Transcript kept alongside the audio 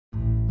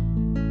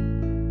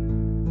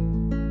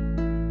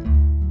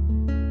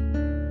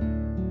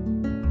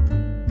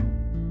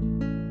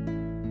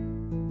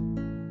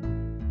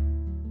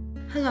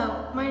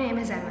Hello, my name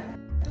is Emma,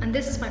 and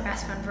this is my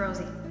best friend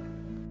Rosie.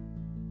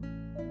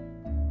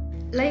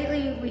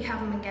 Lately, we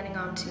haven't been getting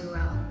on too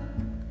well.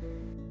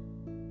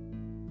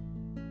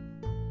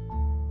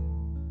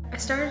 I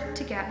started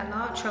to get a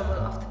lot of trouble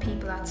off the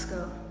people at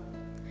school.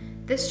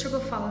 This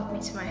trouble followed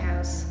me to my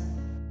house.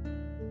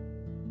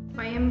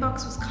 My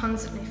inbox was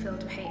constantly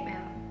filled with hate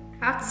mail.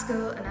 At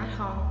school and at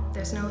home,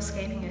 there's no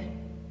escaping it.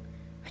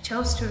 I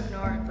chose to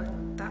ignore it,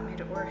 but that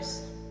made it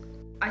worse.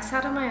 I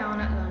sat on my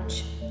own at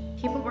lunch.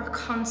 People were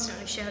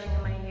constantly shouting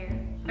in my ear.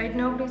 I had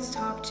nobody to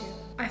talk to.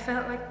 I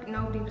felt like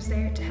nobody was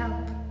there to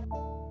help.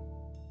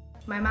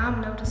 My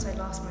mom noticed I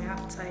lost my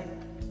appetite.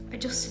 I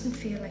just didn't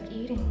feel like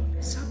eating.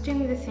 I stopped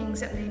doing the things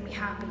that made me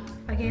happy.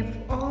 I gave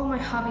up all my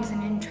hobbies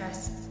and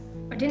interests.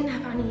 I didn't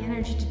have any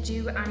energy to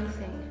do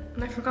anything,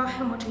 and I forgot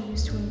how much I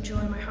used to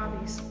enjoy my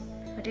hobbies.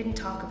 I didn't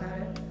talk about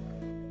it.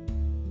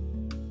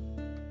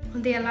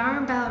 When the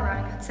alarm bell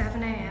rang at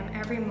 7 a.m.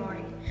 every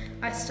morning,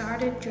 I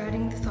started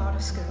dreading the thought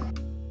of school.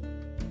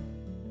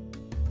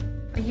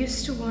 I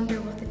used to wonder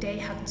what the day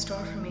had in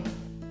store for me.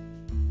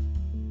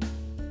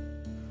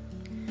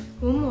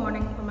 One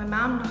morning, when my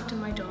mom knocked on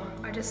my door,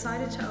 I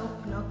decided to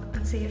open up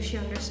and see if she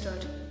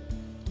understood.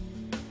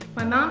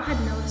 My mom had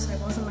noticed I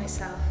wasn't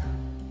myself.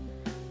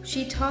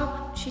 She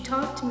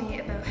talked to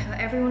me about how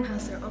everyone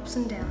has their ups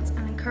and downs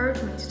and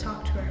encouraged me to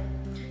talk to her.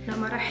 No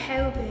matter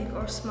how big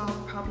or small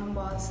the problem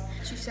was,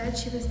 she said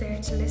she was there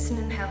to listen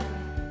and help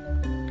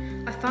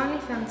me. I finally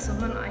found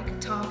someone I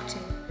could talk to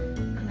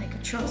and I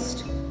could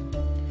trust.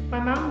 My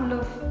mom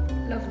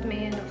loved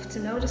me enough to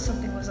notice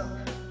something was up.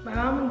 My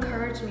mom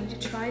encouraged me to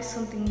try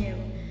something new,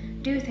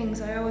 do things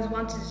I always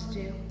wanted to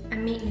do,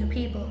 and meet new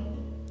people.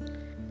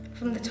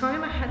 From the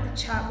time I had the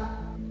chat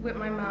with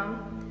my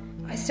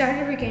mom, I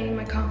started regaining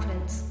my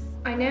confidence.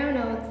 I now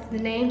know that the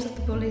names that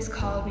the bullies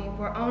called me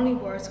were only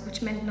words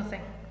which meant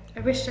nothing. I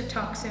wished I'd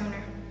talked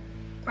sooner.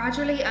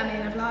 Gradually, I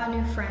made a lot of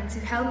new friends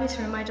who helped me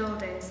through my dull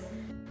days.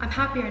 I'm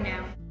happier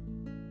now.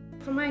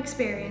 From my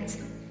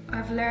experience,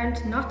 I've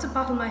learned not to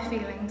bottle my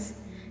feelings,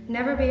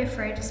 never be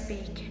afraid to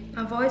speak,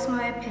 and voice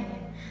my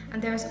opinion,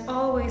 and there's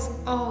always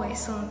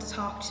someone to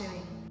talk to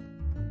me.